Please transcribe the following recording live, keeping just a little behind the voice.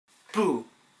Boo!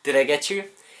 Did I get you?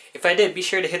 If I did, be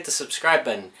sure to hit the subscribe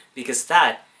button, because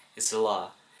that is the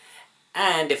law.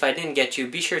 And if I didn't get you,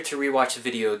 be sure to rewatch the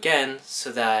video again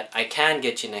so that I can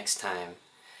get you next time.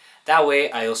 That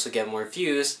way, I also get more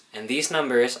views, and these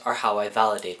numbers are how I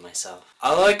validate myself.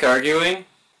 I like arguing.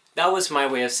 That was my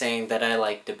way of saying that I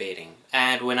like debating.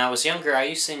 And when I was younger, I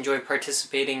used to enjoy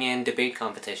participating in debate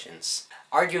competitions.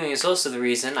 Arguing is also the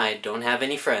reason I don't have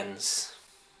any friends.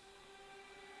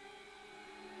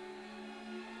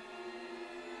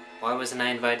 Why wasn't I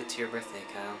invited to your birthday,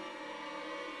 Kyle?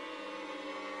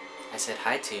 I said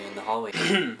hi to you in the hallway.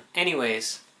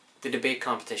 Anyways, the debate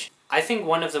competition. I think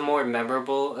one of the more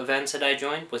memorable events that I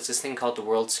joined was this thing called the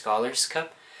World Scholars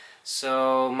Cup.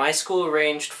 So my school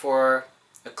arranged for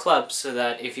a club so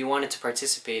that if you wanted to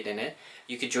participate in it,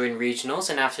 you could join regionals,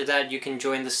 and after that you can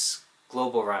join this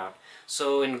global round.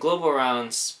 So in global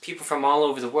rounds, people from all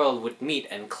over the world would meet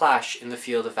and clash in the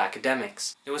field of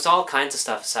academics. There was all kinds of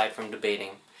stuff aside from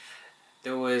debating.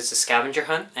 There was a scavenger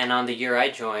hunt, and on the year I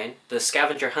joined, the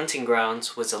scavenger hunting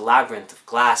grounds was a labyrinth of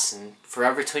glass and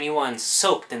Forever 21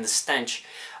 soaked in the stench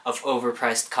of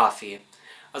overpriced coffee,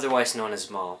 otherwise known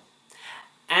as mall.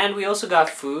 And we also got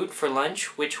food for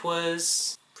lunch, which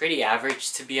was pretty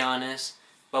average to be honest,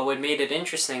 but what made it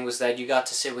interesting was that you got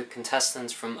to sit with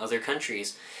contestants from other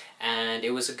countries, and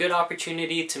it was a good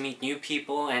opportunity to meet new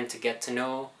people and to get to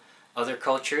know other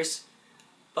cultures.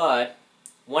 But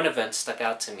one event stuck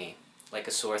out to me like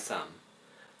a sore thumb: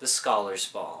 the Scholars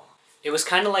Ball. It was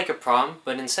kind of like a prom,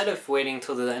 but instead of waiting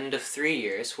till the end of 3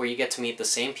 years where you get to meet the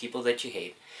same people that you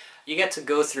hate, you get to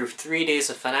go through 3 days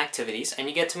of fun activities and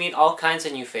you get to meet all kinds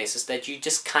of new faces that you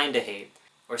just kinda hate.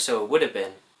 Or so it would have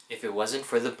been if it wasn't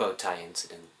for the Bowtie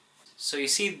Incident. So you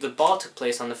see, the ball took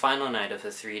place on the final night of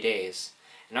the 3 days,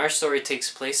 and our story takes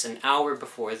place an hour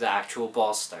before the actual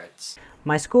ball starts.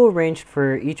 My school arranged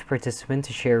for each participant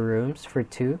to share rooms for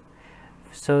 2,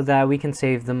 so that we can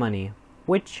save the money,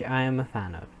 which I am a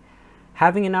fan of.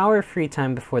 Having an hour of free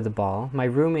time before the ball, my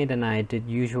roommate and I did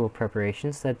usual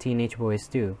preparations that teenage boys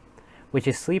do, which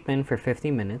is sleep in for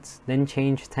 50 minutes, then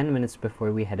change 10 minutes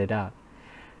before we headed out.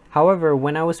 However,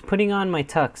 when I was putting on my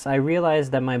tux, I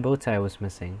realized that my bow tie was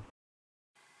missing.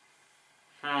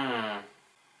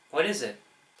 What is it?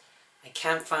 I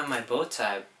can't find my bow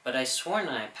tie, but I sworn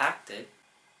I packed it.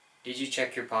 Did you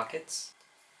check your pockets?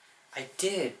 I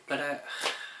did, but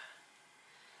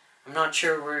I'm not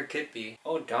sure where it could be.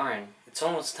 Oh darn, it's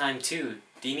almost time too.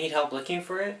 Do you need help looking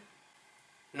for it?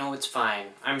 No, it's fine.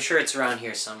 I'm sure it's around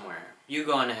here somewhere. You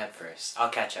go on ahead first. I'll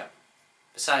catch up.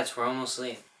 Besides, we're almost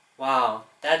late. Wow,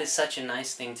 that is such a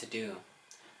nice thing to do.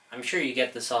 I'm sure you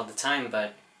get this all the time,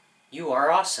 but you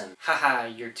are awesome. Haha,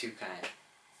 you're too kind.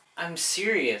 I'm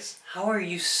serious. How are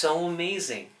you so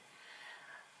amazing?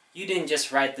 You didn't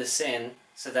just write this in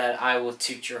so that I will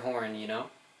toot your horn, you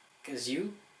know? 'Cause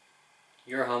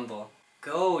you're humble.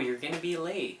 Go, you're gonna be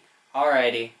late.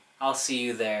 Alrighty, I'll see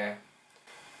you there.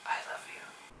 I love you.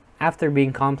 After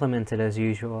being complimented as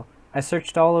usual, I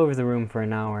searched all over the room for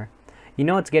an hour. You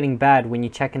know it's getting bad when you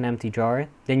check an empty drawer,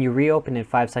 then you reopen it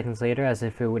 5 seconds later as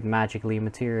if it would magically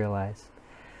materialize.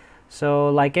 So,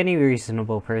 like any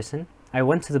reasonable person, I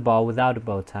went to the ball without a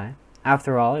bow tie.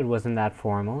 After all, it wasn't that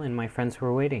formal and my friends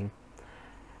were waiting.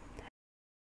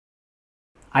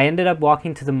 I ended up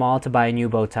walking to the mall to buy a new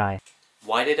bow tie.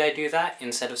 Why did I do that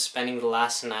instead of spending the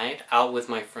last night out with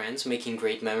my friends making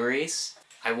great memories?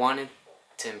 I wanted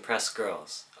to impress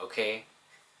girls, okay?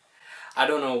 I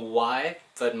don't know why,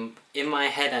 but in my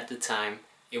head at the time,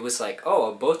 it was like,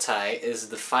 oh, a bow tie is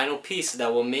the final piece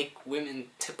that will make women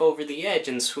tip over the edge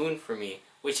and swoon for me.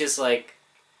 Which is like,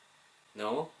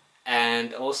 no.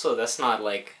 And also, that's not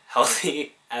like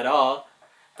healthy at all.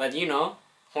 But you know,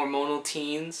 hormonal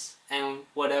teens and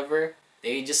whatever,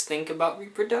 they just think about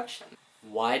reproduction.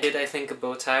 Why did I think a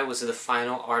bow tie was the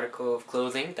final article of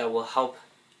clothing that will help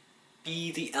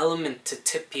be the element to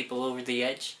tip people over the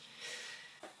edge?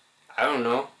 I don't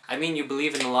know. I mean, you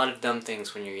believe in a lot of dumb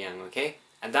things when you're young, okay?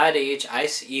 At that age, I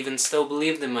even still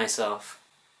believed in myself.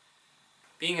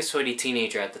 Being a sweaty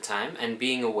teenager at the time, and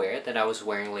being aware that I was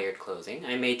wearing layered clothing,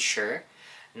 I made sure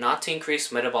not to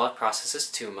increase metabolic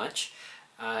processes too much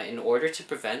in order to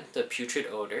prevent the putrid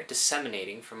odor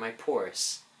disseminating from my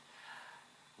pores.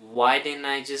 Why didn't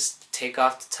I just take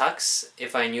off the tux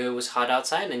if I knew it was hot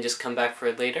outside and just come back for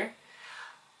it later?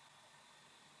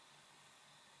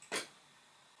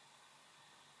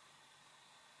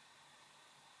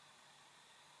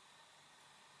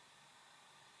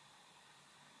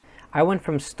 I went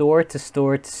from store to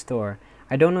store to store.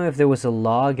 I don't know if there was a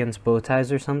law against bow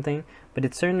ties or something, but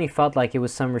it certainly felt like it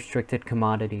was some restricted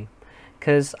commodity.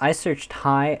 'Cause I searched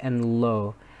high and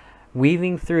low.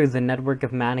 weaving through the network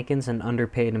of mannequins and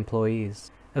underpaid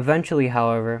employees. Eventually,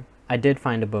 however, I did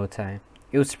find a bow tie.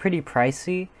 It was pretty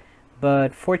pricey,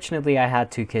 but fortunately I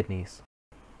had 2 kidneys.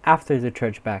 After the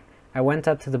church back, I went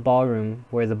up to the ballroom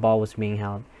where the ball was being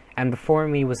held, and before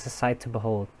me was a sight to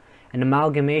behold. An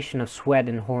amalgamation of sweat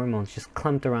and hormones just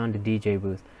clumped around the DJ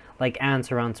booth, like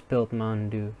ants around spilt Mountain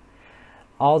Dew.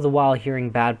 All the while hearing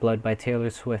Bad Blood by Taylor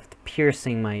Swift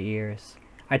piercing my ears.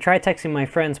 I tried texting my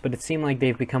friends, but it seemed like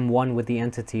they've become one with the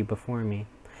entity before me.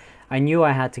 I knew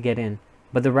I had to get in,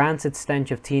 but the rancid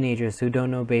stench of teenagers who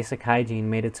don't know basic hygiene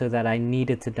made it so that I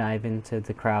needed to dive into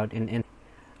the crowd and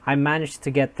I managed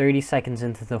to get 30 seconds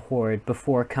into the horde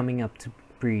before coming up to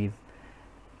breathe.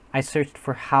 I searched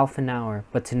for half an hour,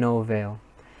 but to no avail.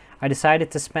 I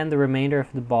decided to spend the remainder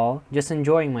of the ball just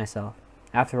enjoying myself.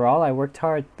 After all, I worked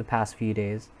hard the past few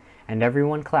days, and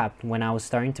everyone clapped when I was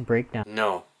starting to break down.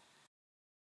 No.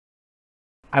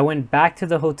 I went back to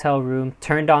the hotel room,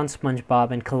 turned on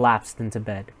SpongeBob, and collapsed into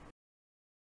bed.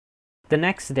 The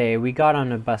next day, we got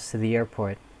on a bus to the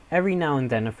airport. Every now and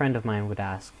then, a friend of mine would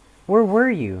ask, "Where were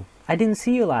you? I didn't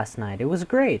see you last night. It was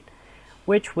great,"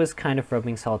 which was kind of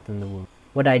rubbing salt in the wound.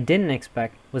 What I didn't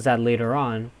expect was that later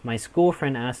on, my school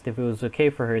friend asked if it was okay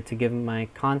for her to give my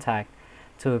contact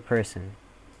to a person.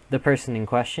 The person in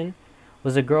question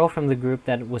was a girl from the group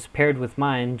that was paired with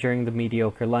mine during the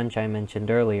mediocre lunch I mentioned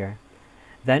earlier.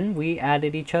 Then we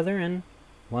added each other and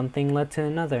one thing led to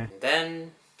another.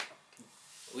 Then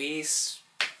we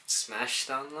smashed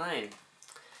online.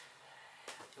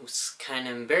 It was kind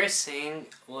of embarrassing,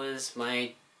 was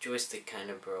my joystick kind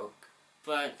of broke.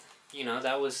 But, you know,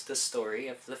 that was the story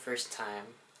of the first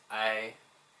time I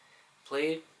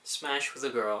played Smash with a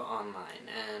girl online,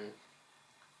 and,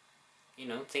 you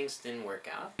know, things didn't work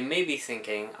out. You may be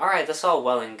thinking, alright, that's all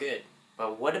well and good,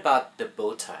 but what about the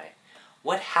bow tie?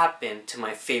 What happened to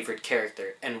my favorite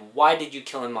character, and why did you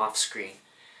kill him off screen?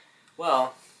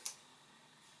 Well,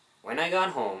 when I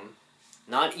got home,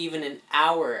 not even an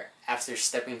hour after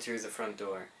stepping through the front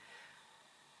door,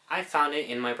 I found it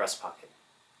in my breast pocket.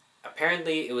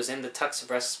 Apparently, it was in the tux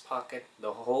breast pocket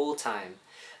the whole time.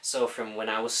 So from when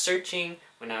I was searching,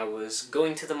 when I was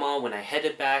going to the mall, when I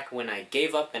headed back, when I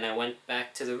gave up and I went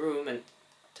back to the room and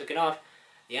took it off,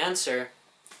 the answer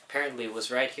apparently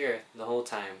was right here the whole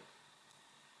time.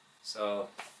 So,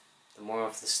 the moral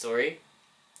of the story,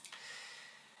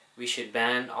 we should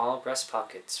ban all breast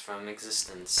pockets from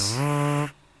existence.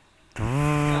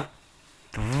 Yeah.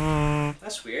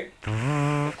 That's weird.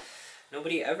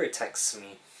 Nobody ever texts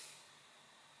me.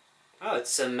 Oh,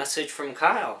 it's a message from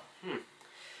Kyle.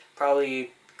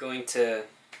 Probably going to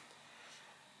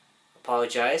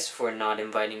apologize for not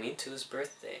inviting me to his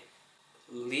birthday.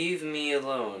 Leave me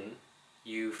alone,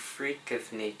 you freak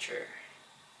of nature.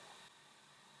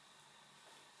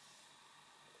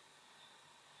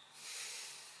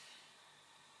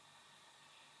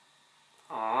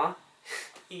 Aw,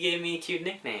 he gave me a cute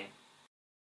nickname.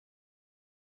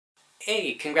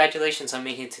 Hey, congratulations on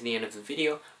making it to the end of the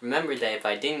video. Remember that if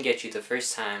I didn't get you the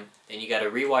first time, then you gotta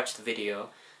rewatch the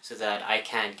video so that I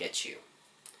can get you.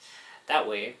 That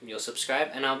way, you'll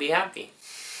subscribe and I'll be happy.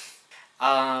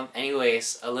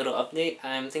 Anyways, a little update.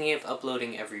 I'm thinking of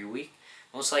uploading every week.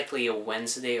 Most likely a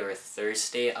Wednesday or a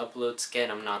Thursday upload sked.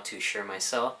 I'm not too sure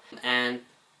myself. And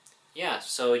yeah,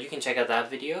 so you can check out that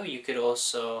video. You could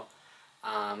also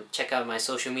check out my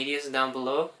social medias down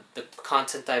below. The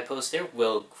content I post there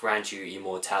will grant you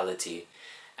immortality.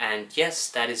 And yes,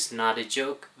 that is not a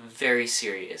joke. Very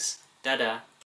serious. Dada.